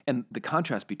And the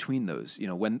contrast between those,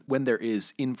 when there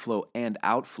is inflow and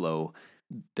outflow,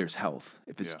 there's health.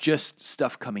 If it's just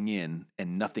stuff coming in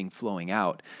and nothing flowing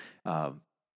out,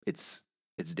 it's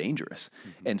dangerous.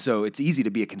 Mm-hmm. And so it's easy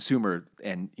to be a consumer,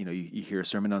 and you hear a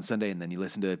sermon on Sunday, and then you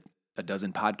listen to a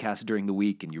dozen podcasts during the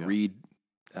week, and you read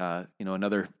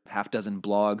another half dozen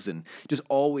blogs, and just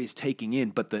always taking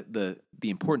in. But the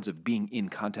importance of being in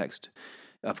context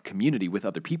of community with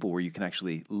other people, where you can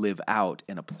actually live out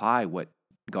and apply what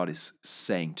God is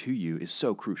saying to you, is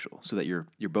so crucial, so that you're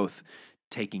both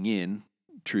taking in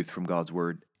truth from God's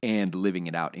word and living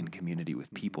it out in community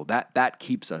with people. That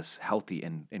keeps us healthy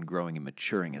and growing and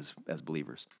maturing as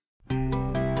believers.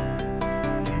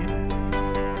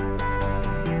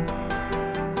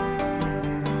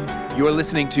 You're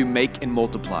listening to Make and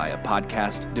Multiply, a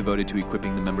podcast devoted to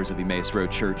equipping the members of Emmaus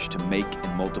Road Church to make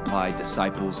and multiply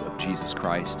disciples of Jesus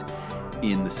Christ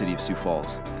in the city of Sioux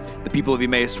Falls. The people of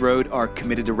Emmaus Road are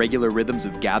committed to regular rhythms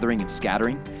of gathering and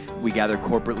scattering. We gather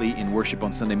corporately in worship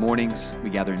on Sunday mornings. We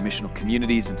gather in missional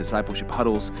communities and discipleship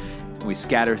huddles. And we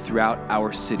scatter throughout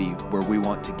our city, where we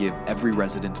want to give every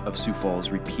resident of Sioux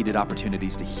Falls repeated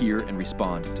opportunities to hear and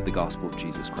respond to the gospel of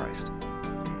Jesus Christ.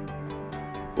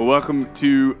 Well, welcome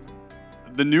to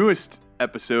the newest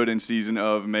episode and season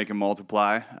of Make and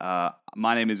Multiply.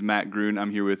 My name is Matt Grun.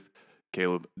 I'm here with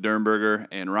Caleb Dernberger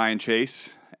and Ryan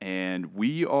Chase, and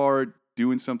we are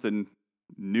doing something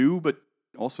new, but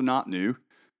also not new,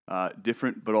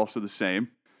 different, but also the same.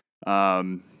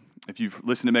 If you've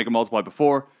listened to Make and Multiply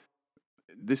before,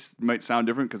 this might sound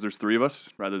different because there's three of us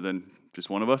rather than just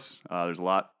one of us. There's a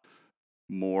lot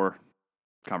more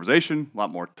conversation, a lot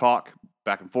more talk,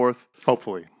 back and forth.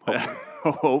 Hopefully.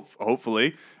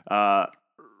 Hopefully.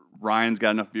 Ryan's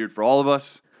got enough beard for all of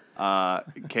us.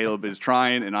 Caleb is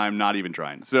trying, and I'm not even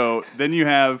trying. So then you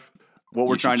have what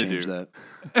we're trying to do. That.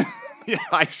 Yeah,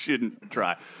 I shouldn't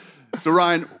try. So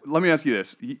Ryan, let me ask you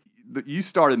this. You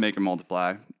started Make and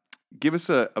Multiply. Give us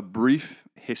a brief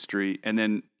history, and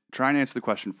then try and answer the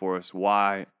question for us,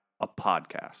 why a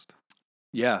podcast?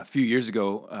 Yeah, a few years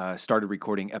ago, I started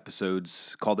recording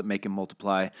episodes, called it Make and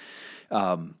Multiply.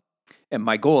 And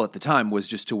my goal at the time was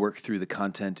just to work through the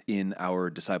content in our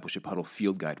Discipleship Huddle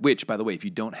Field Guide, which, by the way, if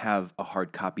you don't have a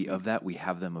hard copy of that, we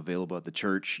have them available at the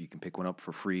church. You can pick one up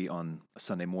for free on a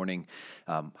Sunday morning.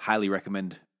 Highly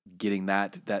recommend getting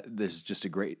that. There's just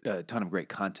a ton of great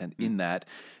content in that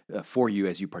for you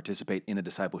as you participate in a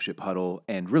discipleship huddle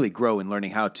and really grow in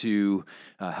learning how to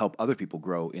help other people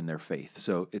grow in their faith.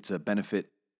 So it's a benefit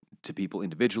to people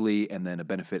individually, and then a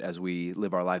benefit as we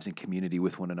live our lives in community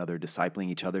with one another, discipling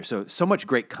each other. So much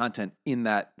great content in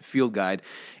that field guide.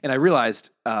 And I realized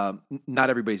not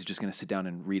everybody's just going to sit down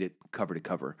and read it cover to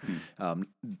cover.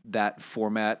 That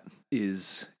format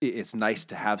it's nice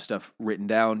to have stuff written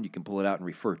down. You can pull it out and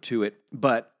refer to it.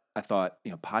 But I thought,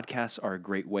 podcasts are a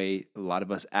great way. A lot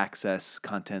of us access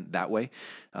content that way.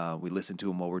 We listen to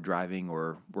them while we're driving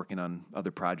or working on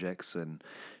other projects. And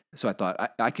so I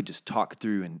thought I could just talk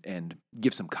through and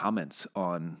give some comments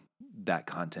on that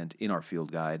content in our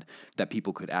field guide that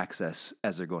people could access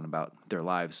as they're going about their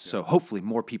lives. Yeah. So hopefully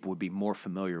more people would be more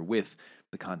familiar with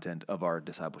the content of our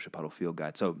Discipleship Huddle field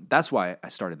guide. So that's why I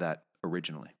started that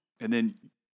originally. And then,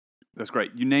 that's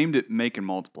great. You named it Make and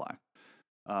Multiply.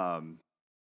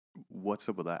 What's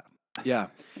up with that? Yeah,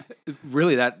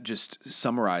 really that just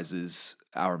summarizes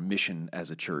our mission as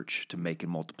a church to make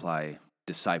and multiply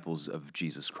disciples of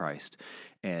Jesus Christ.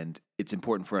 And it's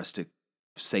important for us to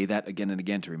say that again and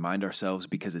again, to remind ourselves,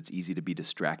 because it's easy to be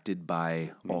distracted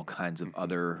by all kinds of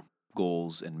other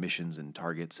goals and missions and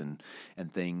targets and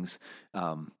things.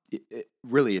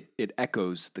 It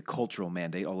echoes the cultural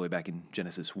mandate all the way back in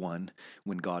Genesis 1,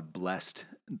 when God blessed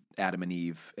Adam and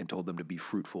Eve and told them to be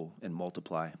fruitful and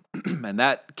multiply. And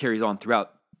that carries on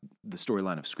throughout the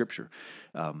storyline of Scripture.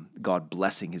 God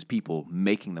blessing his people,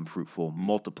 making them fruitful,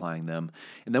 multiplying them.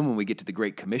 And then when we get to the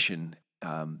Great Commission,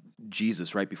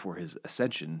 Jesus, right before his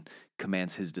ascension,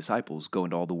 commands his disciples, go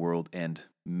into all the world and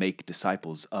make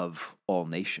disciples of all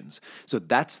nations. So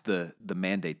that's the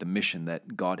mandate, the mission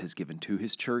that God has given to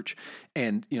his church.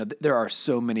 And there are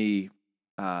so many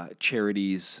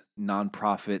charities,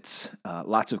 nonprofits,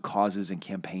 lots of causes and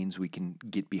campaigns we can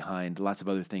get behind, lots of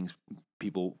other things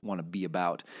people want to be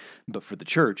about. But for the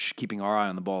church, keeping our eye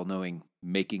on the ball, knowing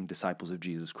making disciples of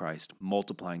Jesus Christ,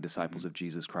 multiplying disciples of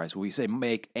Jesus Christ. When we say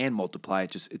make and multiply,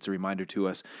 it's a reminder to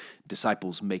us,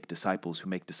 disciples make disciples who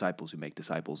make disciples who make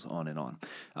disciples, on and on.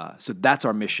 So that's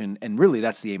our mission. And really,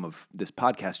 that's the aim of this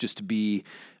podcast, just to be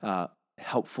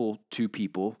helpful to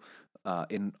people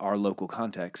in our local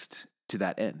context, to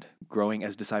that end, growing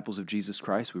as disciples of Jesus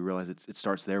Christ. We realize it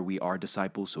starts there. We are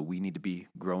disciples, so we need to be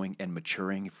growing and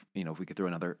maturing. If we could throw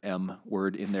another M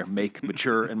word in there, make,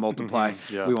 mature, and multiply.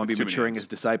 Yeah. We want to That's be too many maturing M's. as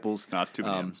disciples, No, it's too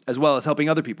many M's. as well as helping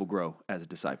other people grow as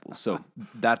disciples. So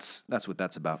that's what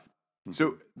that's about.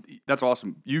 So that's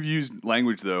awesome. You've used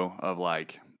language though of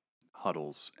like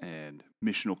huddles and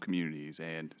missional communities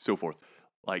and so forth.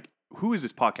 Like, who is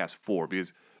this podcast for?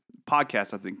 Because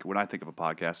podcasts, I think when I think of a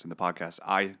podcast, and the podcasts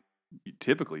I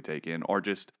typically take in are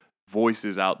just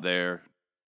voices out there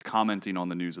commenting on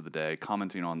the news of the day,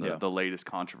 commenting on the latest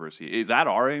controversy. Is that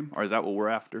our aim, or is that what we're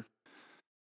after?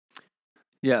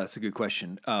 Yeah, that's a good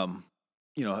question.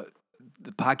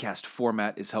 The podcast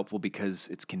format is helpful because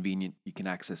it's convenient. You can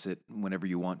access it whenever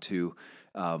you want to.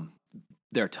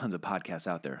 There are tons of podcasts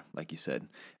out there, like you said,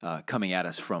 coming at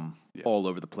us from all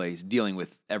over the place, dealing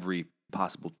with every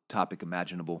possible topic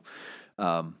imaginable.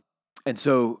 And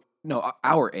so,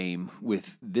 our aim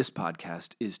with this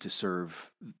podcast is to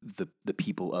serve the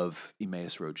people of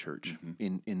Emmaus Road Church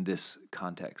in this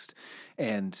context.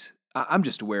 And I'm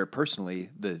just aware personally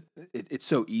that it's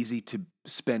so easy to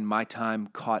spend my time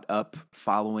caught up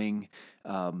following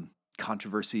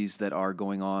controversies that are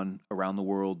going on around the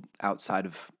world outside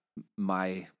of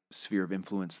my sphere of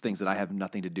influence, things that I have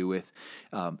nothing to do with.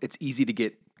 It's easy to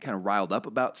get kind of riled up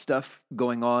about stuff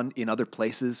going on in other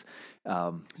places.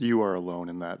 You are alone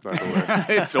in that, by the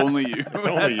way. It's only you. It's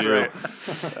only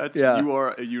That's you. right. You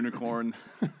are a unicorn.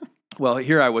 Well,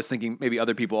 here I was thinking maybe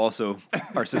other people also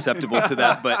are susceptible to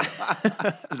that, but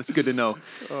that's good to know.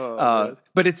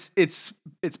 But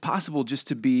it's possible just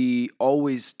to be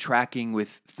always tracking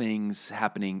with things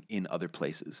happening in other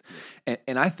places.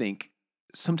 And I think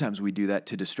sometimes we do that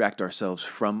to distract ourselves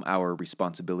from our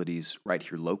responsibilities right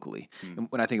here locally. And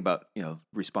when I think about,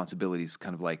 responsibilities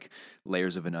kind of like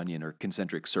layers of an onion or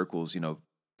concentric circles,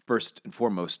 first and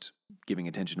foremost, giving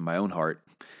attention to my own heart,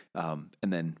 and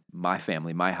then my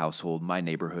family, my household, my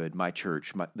neighborhood, my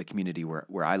church, the community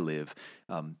where I live.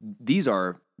 These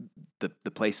are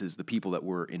the places, the people that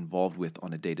we're involved with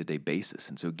on a day-to-day basis.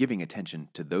 And so giving attention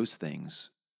to those things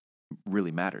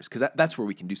really matters, because that's where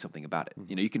we can do something about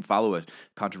it. You can follow a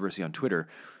controversy on Twitter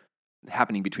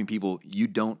happening between people you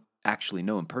don't actually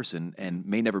know in person and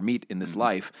may never meet in this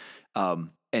life.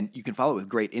 And you can follow it with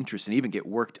great interest and even get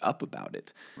worked up about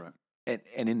it. Right.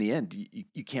 And in the end,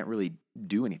 you can't really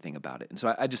do anything about it. And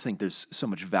so I just think there's so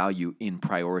much value in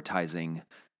prioritizing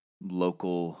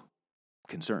local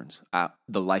concerns,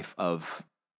 the life of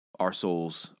our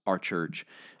souls, our church,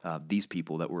 these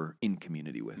people that we're in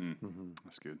community with.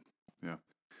 That's good. Yeah.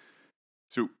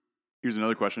 So here's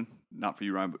another question, not for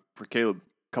you, Ryan, but for Caleb.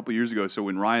 A couple years ago, so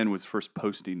when Ryan was first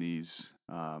posting these,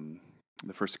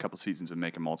 the first couple seasons of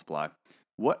Make and Multiply,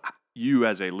 what you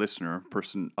as a listener,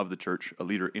 person of the church, a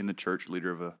leader in the church,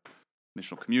 leader of a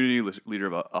missional community, leader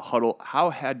of a huddle, how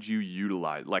had you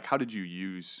utilized, how did you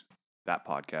use that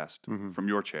podcast from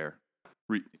your chair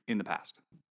in the past?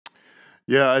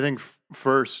 Yeah, I think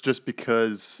first, just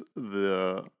because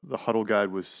the huddle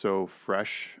guide was so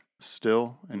fresh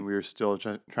still, and we were still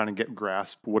trying to get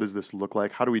grasp, what does this look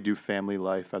like? How do we do family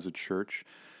life as a church?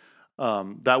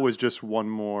 That was just one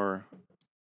more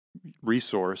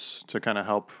resource to kind of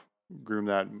help groom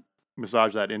that,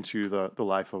 massage that into the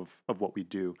life of what we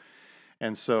do.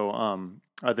 And so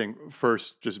I think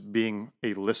first, just being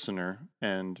a listener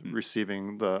and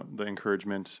receiving the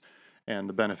encouragement and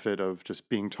the benefit of just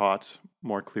being taught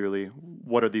more clearly,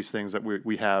 what are these things that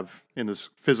we have in this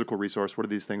physical resource? What do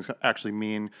these things actually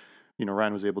mean?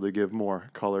 Ryan was able to give more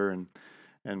color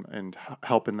and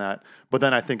help in that. But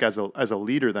then I think as a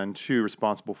leader then too,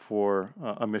 responsible for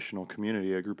a missional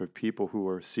community, a group of people who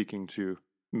are seeking to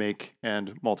make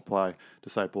and multiply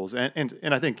disciples. And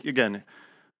I think, again,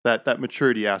 that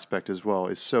maturity aspect as well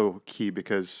is so key,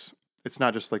 because it's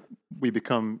not just like we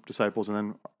become disciples and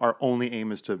then our only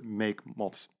aim is to make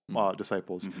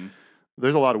disciples.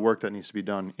 There's a lot of work that needs to be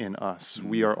done in us.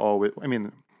 We are always,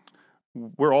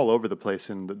 we're all over the place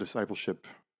in the discipleship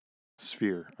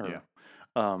sphere.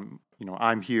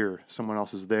 I'm here, someone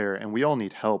else is there, and we all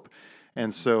need help.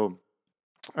 And so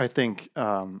I think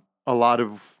a lot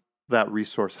of that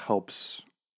resource helps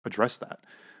address that.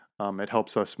 It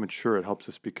helps us mature. It helps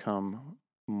us become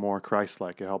more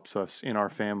Christ-like. It helps us in our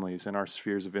families, in our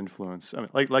spheres of influence.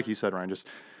 Like you said, Ryan, just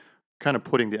kind of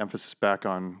putting the emphasis back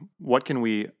on what can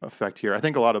we affect here. I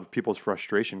think a lot of people's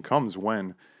frustration comes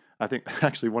when, I think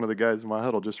actually one of the guys in my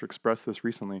huddle just expressed this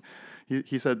recently.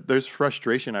 He said, there's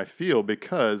frustration I feel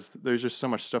because there's just so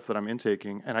much stuff that I'm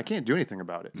intaking and I can't do anything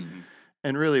about it.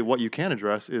 And really what you can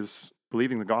address is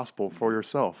believing the gospel for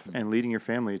yourself and leading your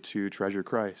family to treasure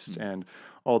Christ and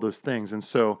all those things. And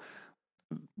so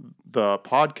the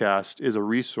podcast is a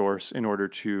resource in order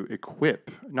to equip,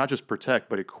 not just protect,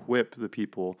 but equip the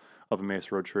people of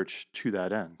Emmaus Road Church to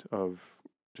that end of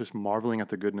just marveling at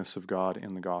the goodness of God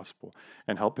in the gospel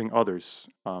and helping others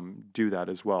do that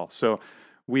as well. So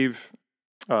we've,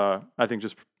 I think,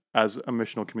 just as a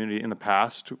missional community in the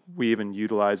past, we even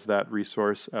utilized that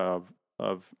resource of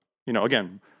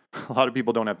again, a lot of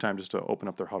people don't have time just to open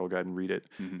up their huddle guide and read it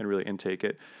and really intake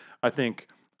it. I think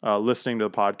listening to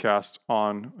the podcast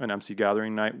on an MC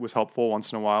gathering night was helpful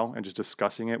once in a while, and just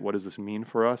discussing it. What does this mean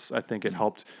for us? I think it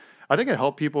helped. I think it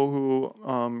helped people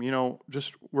who,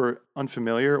 just were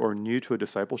unfamiliar or new to a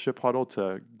discipleship huddle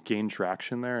to gain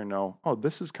traction there and know, oh,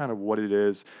 this is kind of what it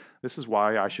is. This is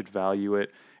why I should value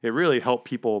it. It really helped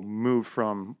people move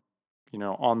from,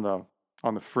 on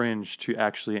the fringe to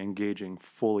actually engaging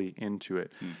fully into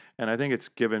it. And I think it's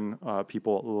given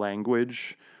people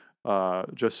language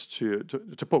just to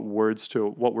put words to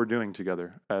what we're doing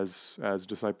together as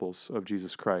disciples of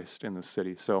Jesus Christ in this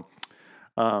city. So,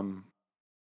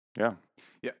 yeah.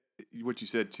 Yeah, what you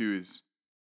said too is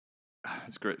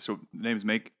it's great. So the names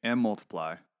Make and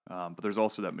Multiply, but there's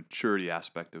also that maturity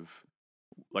aspect of,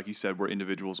 like you said, we're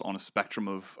individuals on a spectrum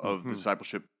of the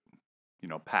discipleship,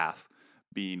 path,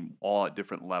 being all at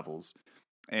different levels.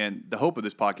 And the hope of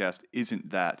this podcast isn't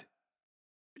that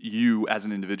you as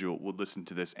an individual would listen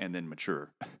to this and then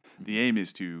mature. The aim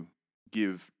is to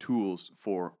give tools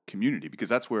for community, because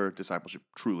that's where discipleship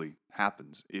truly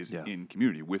happens, is in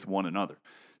community with one another.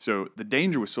 So the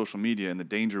danger with social media and the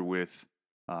danger with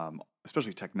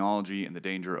especially technology and the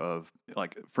danger of,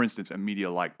 like, for instance, a media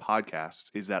like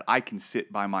podcasts, is that I can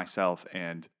sit by myself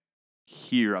and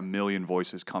hear a million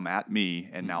voices come at me,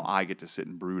 and now I get to sit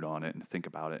and brood on it and think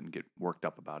about it and get worked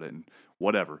up about it and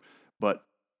whatever. But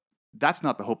that's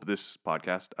not the hope of this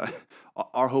podcast.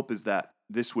 Our hope is that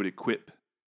this would equip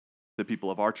the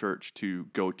people of our church to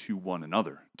go to one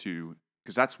another,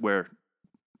 because that's where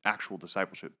actual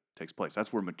discipleship takes place.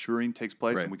 That's where maturing takes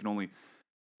place, Right. and we can only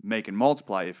make and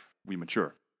multiply if we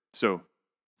mature. So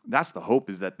that's the hope,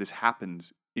 is that this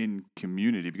happens in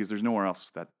community, because there's nowhere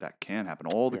else that can happen.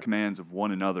 All the commands of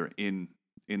one another in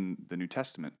the New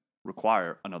Testament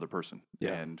require another person.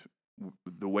 Yeah. And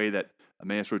the way that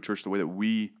Emmaus Road Church, the way that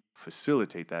we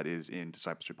facilitate that is in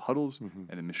discipleship huddles and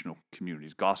in missional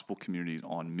communities, gospel communities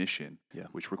on mission,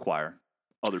 which require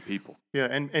other people. Yeah,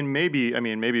 and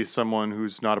maybe someone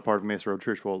who's not a part of Emmaus Road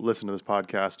Church will listen to this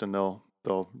podcast and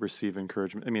they'll receive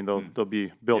encouragement. I mean, they'll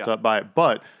be built up by it.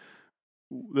 But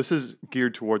this is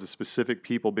geared towards a specific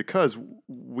people, because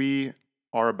we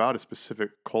are about a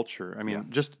specific culture. I mean,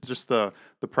 just the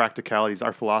practicalities,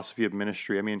 our philosophy of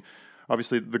ministry. I mean,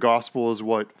 obviously the gospel is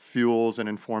what fuels and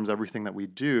informs everything that we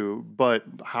do, but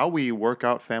how we work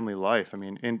out family life. I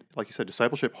mean, like you said,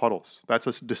 discipleship huddles, that's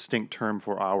a distinct term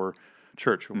for our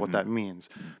church and what that means.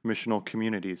 Missional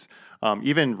communities,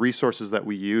 even resources that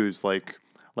we use, like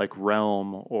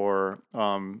Realm, or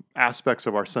aspects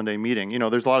of our Sunday meeting.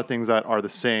 There's a lot of things that are the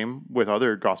same with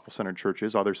other gospel-centered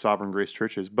churches, other Sovereign Grace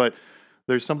churches, but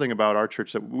there's something about our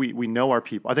church that we know our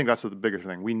people. I think that's the bigger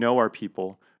thing. We know our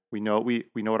people. We know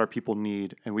what our people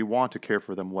need, and we want to care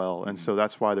for them well. And so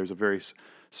that's why there's a very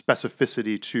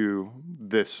specificity to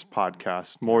this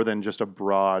podcast, more than just a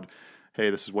broad, hey,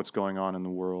 this is what's going on in the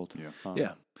world.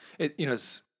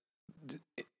 It's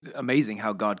amazing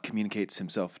how God communicates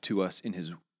himself to us in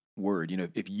his word.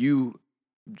 If you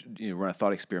run a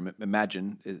thought experiment,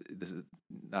 imagine, this is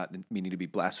not meaning to be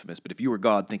blasphemous, but if you were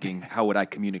God thinking, how would I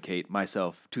communicate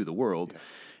myself to the world?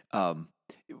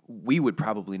 We would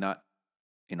probably not,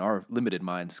 in our limited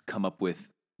minds, come up with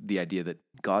the idea that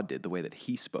God did, the way that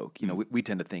he spoke. We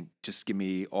tend to think, just give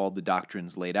me all the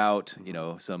doctrines laid out,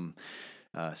 some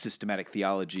systematic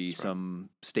theology, some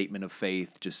statement of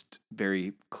faith, just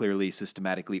very clearly,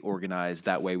 systematically organized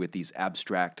that way with these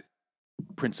abstract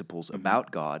principles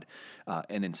about God.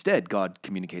 And instead, God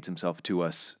communicates himself to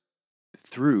us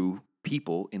through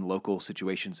people in local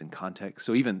situations and contexts.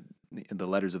 So even the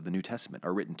letters of the New Testament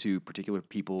are written to particular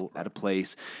people at a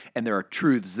place, and there are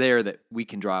truths there that we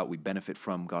can draw out, we benefit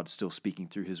from. God's still speaking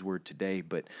through his word today,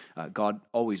 but God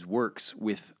always works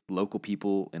with local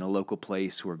people in a local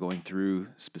place who are going through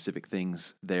specific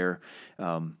things there.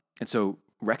 And so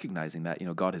recognizing that,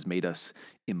 God has made us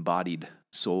embodied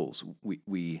souls.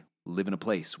 We live in a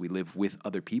place, we live with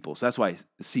other people. So that's why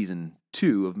season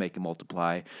 2 of Make and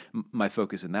Multiply, my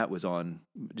focus in that was on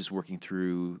just working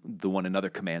through the one another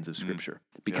commands of Scripture,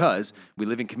 because we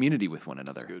live in community with one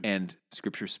another, and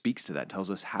Scripture speaks to that,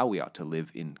 tells us how we ought to live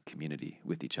in community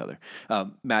with each other.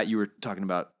 Matt, you were talking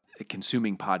about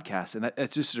consuming podcasts, and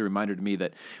that's just a reminder to me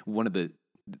that one of the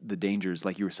dangers,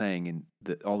 like you were saying,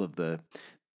 in all of the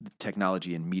the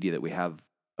technology and media that we have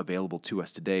available to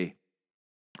us today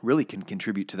really can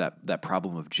contribute to that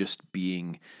problem of just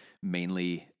being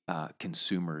mainly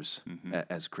consumers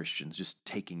as Christians, just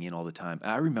taking in all the time.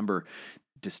 I remember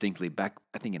distinctly back,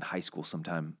 I think in high school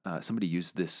sometime, somebody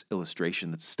used this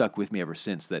illustration that's stuck with me ever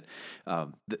since, that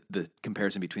the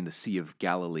comparison between the Sea of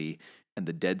Galilee and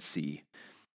the Dead Sea,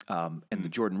 and the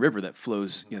Jordan River that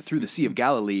flows through the Sea of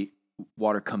Galilee.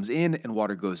 Water comes in and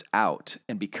water goes out.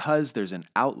 And because there's an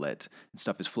outlet and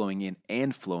stuff is flowing in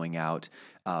and flowing out,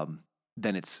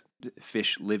 then it's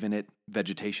fish live in it,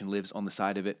 vegetation lives on the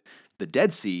side of it. The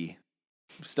Dead Sea,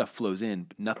 stuff flows in,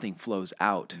 but nothing flows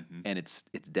out, and it's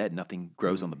dead. Nothing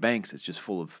grows on the banks. It's just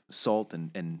full of salt,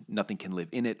 and nothing can live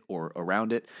in it or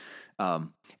around it.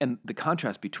 And the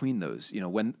contrast between those,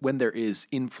 when there is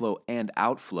inflow and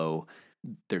outflow,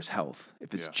 there's health.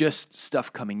 If it's just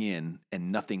stuff coming in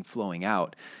and nothing flowing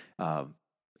out,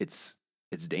 it's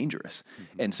dangerous.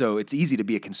 And so it's easy to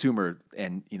be a consumer,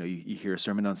 and you hear a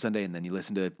sermon on Sunday, and then you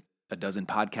listen to a dozen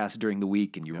podcasts during the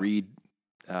week, and you read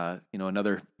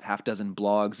another half dozen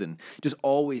blogs, and just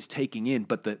always taking in.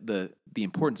 But the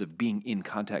importance of being in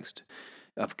context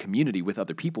of community with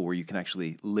other people, where you can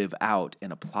actually live out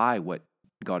and apply what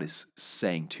God is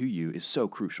saying to you, is so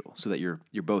crucial, so that you're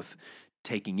both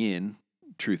taking in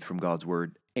truth from God's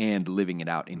word and living it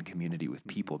out in community with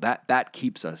people. That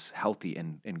keeps us healthy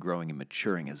and growing and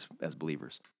maturing as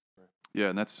believers. Yeah,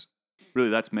 and that's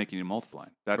making and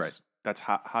multiplying. That's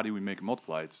how do we make and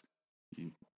multiply? It's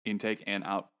intake and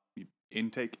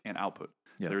output.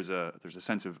 Yeah. There's a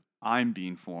sense of I'm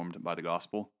being formed by the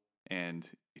gospel, and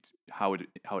it's how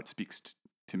it speaks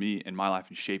to me and my life,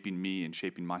 and shaping me and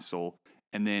shaping my soul.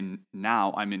 And then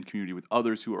now I'm in community with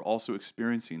others who are also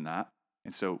experiencing that,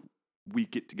 and so we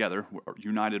get together, we're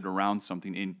united around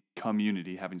something in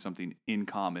community, having something in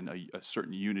common, a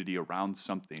certain unity around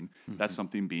something. That's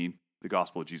something being the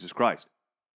gospel of Jesus Christ.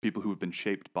 People who have been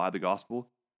shaped by the gospel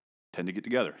tend to get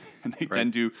together, and they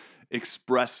tend to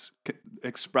express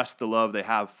the love they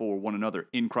have for one another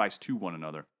in Christ to one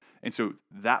another. And so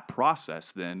that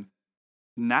process then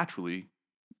naturally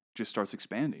just starts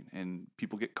expanding, and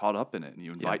people get caught up in it, and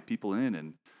you invite people in,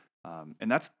 and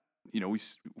that's, we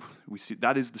see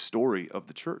that is the story of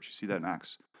the church. You see that in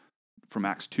Acts, from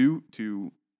Acts 2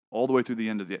 to all the way through the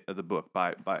end of the book,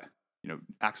 by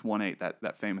Acts 1:8,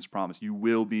 that famous promise, you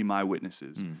will be my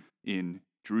witnesses in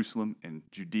Jerusalem and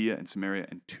Judea and Samaria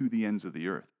and to the ends of the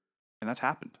earth. And that's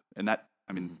happened. And that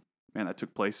that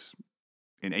took place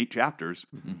in 8 chapters.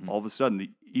 All of a sudden,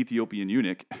 the Ethiopian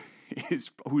eunuch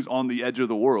who's on the edge of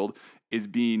the world is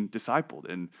being discipled.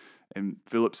 And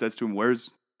Philip says to him,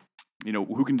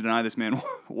 who can deny this man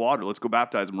water? Let's go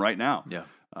baptize him right now. Yeah.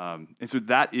 And so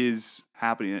that is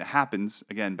happening. And it happens,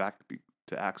 again, back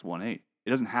to Acts 1:8. It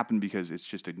doesn't happen because it's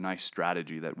just a nice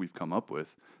strategy that we've come up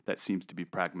with that seems to be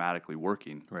pragmatically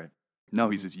working. Right. No,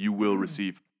 he says, you will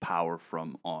receive power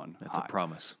from on high. That's a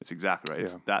promise. That's exactly right.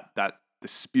 Yeah. It's that the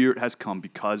Spirit has come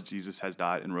because Jesus has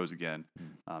died and rose again.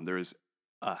 There is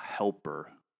a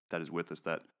helper that is with us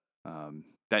that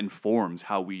informs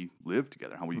how we live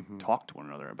together, how we talk to one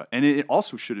another. And it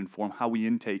also should inform how we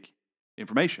intake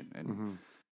information and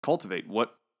cultivate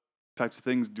what types of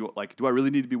things do I really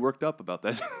need to be worked up about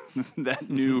that that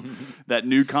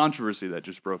new controversy that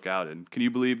just broke out, and can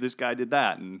you believe this guy did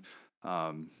that? And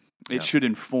it should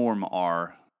inform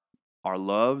our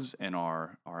loves and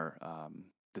our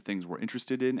the things we're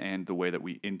interested in, and the way that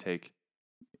we intake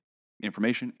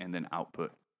information and then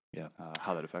output.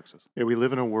 How that affects us. Yeah, we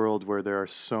live in a world where there are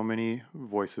so many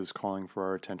voices calling for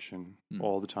our attention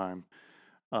all the time.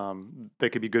 They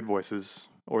could be good voices,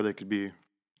 or they could be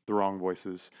the wrong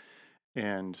voices.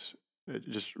 And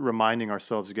just reminding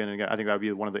ourselves again and again, I think that would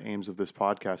be one of the aims of this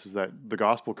podcast, is that the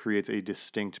gospel creates a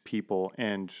distinct people,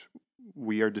 and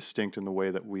we are distinct in the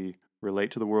way that we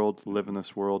relate to the world, live in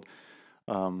this world.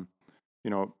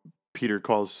 Peter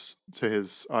calls to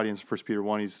his audience in 1 Peter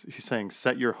 1, he's saying,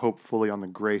 set your hope fully on the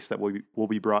grace that will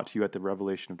be brought to you at the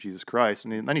revelation of Jesus Christ.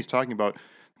 And then he's talking about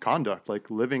conduct, like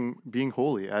being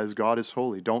holy as God is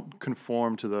holy. Don't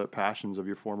conform to the passions of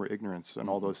your former ignorance and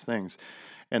all those things.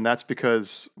 And that's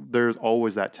because there's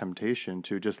always that temptation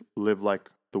to just live like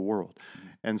the world.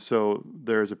 And so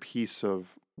there's a piece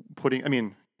of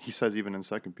he says even in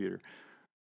 2 Peter,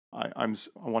 I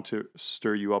want to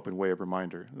stir you up in way of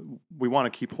reminder. We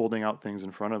want to keep holding out things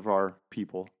in front of our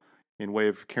people in way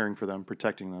of caring for them,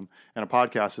 protecting them. And a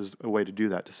podcast is a way to do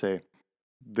that, to say,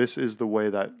 this is the way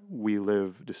that we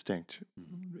live distinct.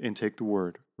 Intake the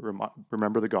word,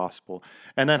 remember the gospel.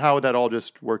 And then how that all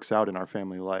just works out in our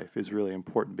family life is really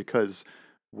important, because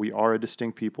we are a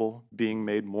distinct people being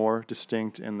made more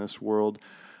distinct in this world.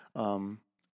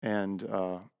 and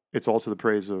it's all to the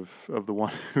praise of the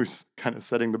one who's kind of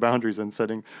setting the boundaries and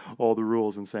setting all the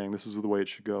rules and saying this is the way it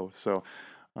should go. So,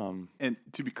 and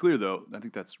to be clear, though, I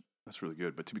think that's really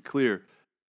good. But to be clear,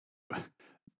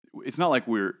 it's not like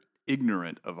we're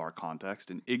ignorant of our context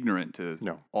and ignorant to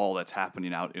all that's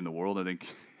happening out in the world. I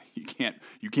think you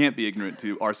can't be ignorant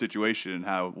to our situation and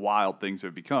how wild things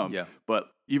have become. Yeah. But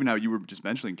even how you were just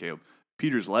mentioning, Caleb,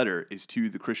 Peter's letter is to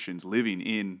the Christians living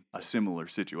in a similar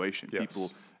situation. Yes.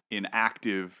 People in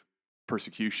active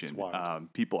persecution. It's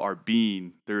wild. People are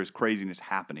there is craziness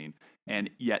happening. And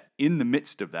yet in the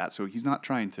midst of that, so he's not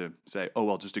trying to say, oh,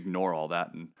 well, just ignore all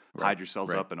that and hide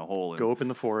yourselves up in a hole. And go up in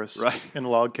the forest, Right. in a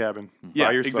log cabin, yeah,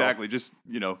 by yourself. exactly. Just,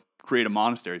 create a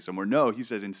monastery somewhere. No, he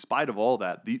says, in spite of all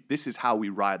that, this is how we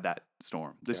ride that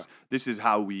storm. This is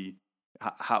how we,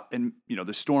 and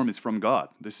the storm is from God.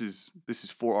 This is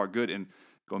for our good. And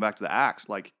going back to the Acts,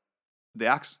 like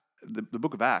the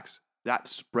book of Acts, that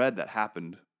spread that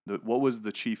happened, what was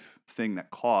the chief thing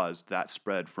that caused that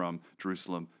spread from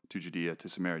Jerusalem to Judea to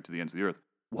Samaria to the ends of the earth?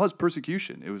 Was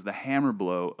persecution. It was the hammer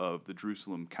blow of the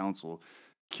Jerusalem council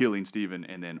killing Stephen,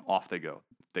 and then off they go.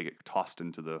 They get tossed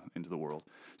into the world.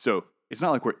 So it's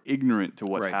not like we're ignorant to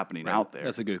what's happening out there.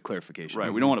 That's a good clarification.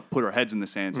 Right. We don't want to put our heads in the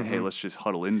sand and say, hey, let's just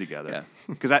huddle in together. Yeah.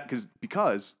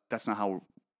 Because that's not how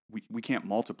we can't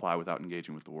multiply without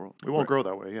engaging with the world. We won't grow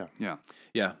that way, yeah. Yeah.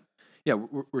 Yeah. Yeah.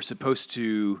 We're supposed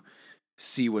to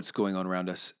see what's going on around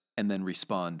us and then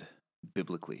respond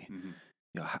biblically. Mm-hmm.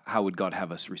 How would God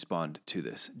have us respond to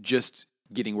this? Just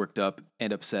getting worked up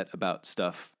and upset about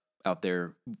stuff out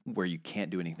there where you can't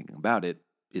do anything about it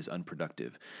is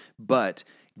unproductive. But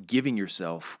giving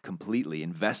yourself completely,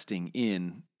 investing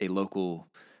in a local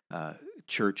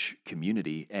church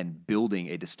community and building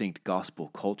a distinct gospel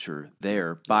culture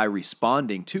there by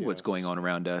responding to what's going on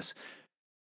around us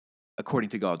according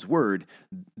to God's word,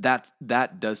 that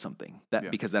does something.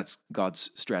 Because that's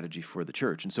God's strategy for the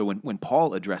church. And so when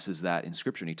Paul addresses that in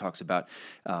Scripture, and he talks about,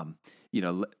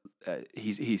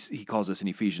 he calls us in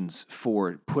Ephesians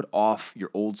 4, put off your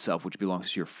old self, which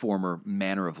belongs to your former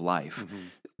manner of life.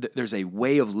 There's a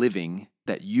way of living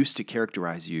that used to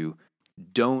characterize you.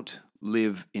 Don't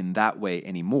live in that way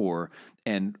anymore.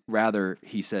 And rather,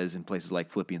 he says in places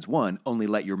like Philippians 1, only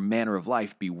let your manner of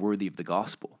life be worthy of the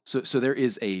gospel. So there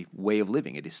is a way of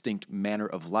living, a distinct manner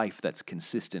of life that's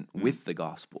consistent with the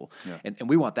gospel. Yeah. And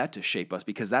we want that to shape us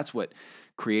because that's what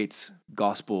creates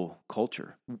gospel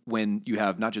culture. When you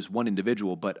have not just one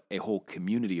individual, but a whole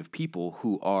community of people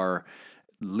who are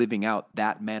living out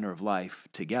that manner of life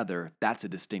together, that's a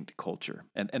distinct culture.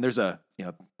 And there's a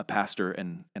pastor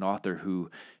and an author who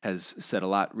has said a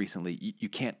lot recently, you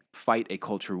can't fight a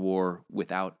culture war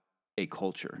without a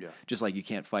culture. Yeah. Just like you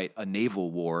can't fight a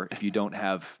naval war if you don't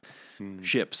have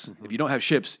ships. Mm-hmm. If you don't have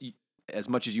ships, as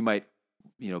much as you might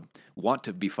want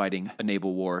to be fighting a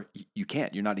naval war, you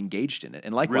can't. You're not engaged in it.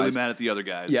 And likewise, really mad at the other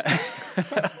guys. Yeah.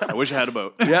 I wish I had a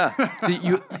boat. Yeah.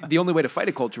 So the only way to fight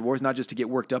a culture war is not just to get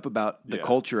worked up about the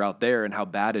culture out there and how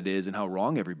bad it is and how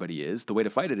wrong everybody is. The way to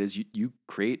fight it is you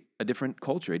create a different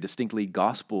culture, a distinctly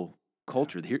gospel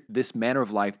culture, this manner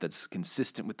of life that's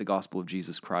consistent with the gospel of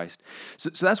Jesus Christ. So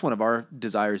that's one of our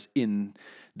desires in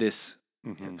this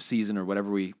season, or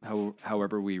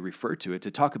however we refer to it,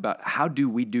 to talk about how do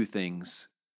we do things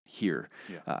here?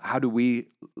 Yeah. How do we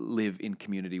live in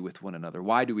community with one another?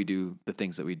 Why do we do the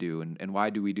things that we do, and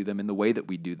why do we do them in the way that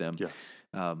we do them? Yes.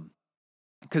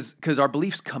 Because our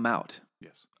beliefs come out,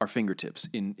 yes, our fingertips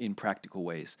in practical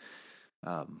ways.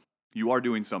 You are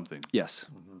doing something. Yes.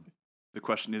 Mm-hmm. The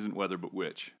question isn't whether, but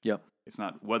which. Yep. It's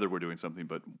not whether we're doing something,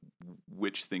 but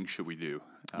which thing should we do?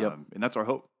 Yep. And that's our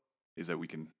hope, is that we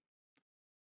can.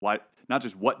 Why? Not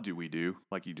just what do we do,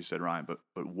 like you just said, Ryan, but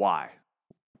why,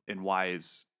 and why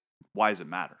does it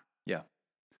matter? Yeah,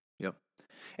 yep.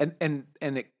 And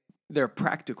there are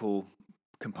practical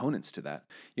components to that.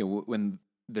 When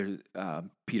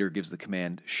Peter gives the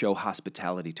command, show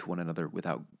hospitality to one another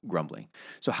without grumbling.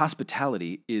 So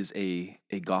hospitality is a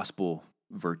gospel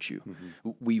virtue.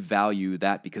 Mm-hmm. We value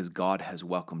that because God has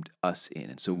welcomed us in.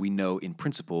 And so we know in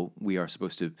principle we are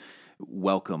supposed to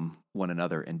welcome one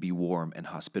another and be warm and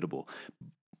hospitable.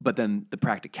 But then the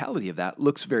practicality of that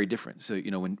looks very different. So,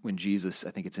 when Jesus,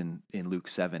 I think it's in Luke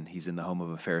 7, he's in the home of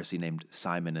a Pharisee named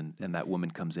Simon, and that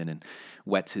woman comes in and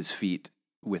wets his feet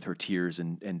with her tears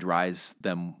and dries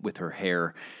them with her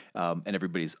hair, and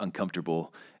everybody's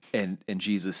uncomfortable. And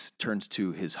Jesus turns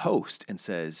to his host and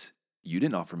says, you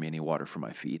didn't offer me any water for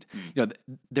my feet.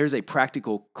 There's a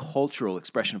practical cultural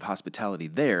expression of hospitality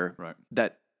there, right,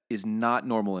 that is not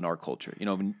normal in our culture. You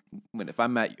know, if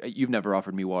I'm you've never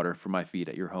offered me water for my feet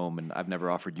at your home, and I've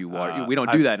never offered you water. We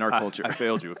don't do that in our culture. I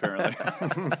failed you, apparently.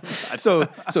 So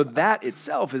that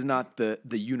itself is not the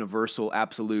universal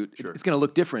absolute. Sure. It's going to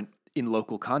look different in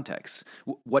local contexts.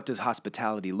 What does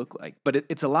hospitality look like? But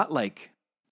it's a lot like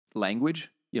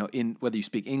language. You know, in whether you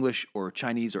speak English or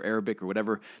Chinese or Arabic or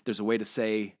whatever, there's a way to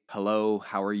say hello,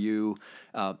 how are you,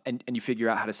 and you figure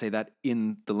out how to say that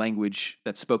in the language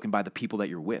that's spoken by the people that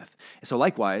you're with. And so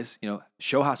likewise, you know,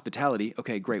 show hospitality.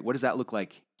 Okay, great. What does that look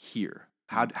like here?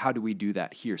 How do we do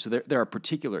that here? So there are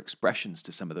particular expressions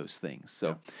to some of those things.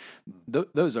 So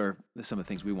those are some of the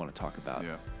things we want to talk about.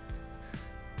 Yeah,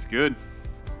 it's good.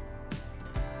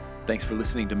 Thanks for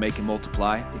listening to Make and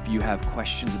Multiply. If you have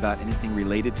questions about anything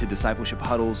related to discipleship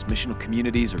huddles, missional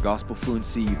communities, or gospel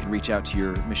fluency, you can reach out to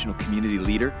your missional community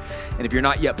leader. And if you're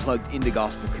not yet plugged into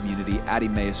gospel community at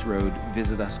Emmaus Road,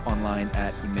 visit us online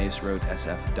at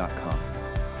emmausroadsf.com.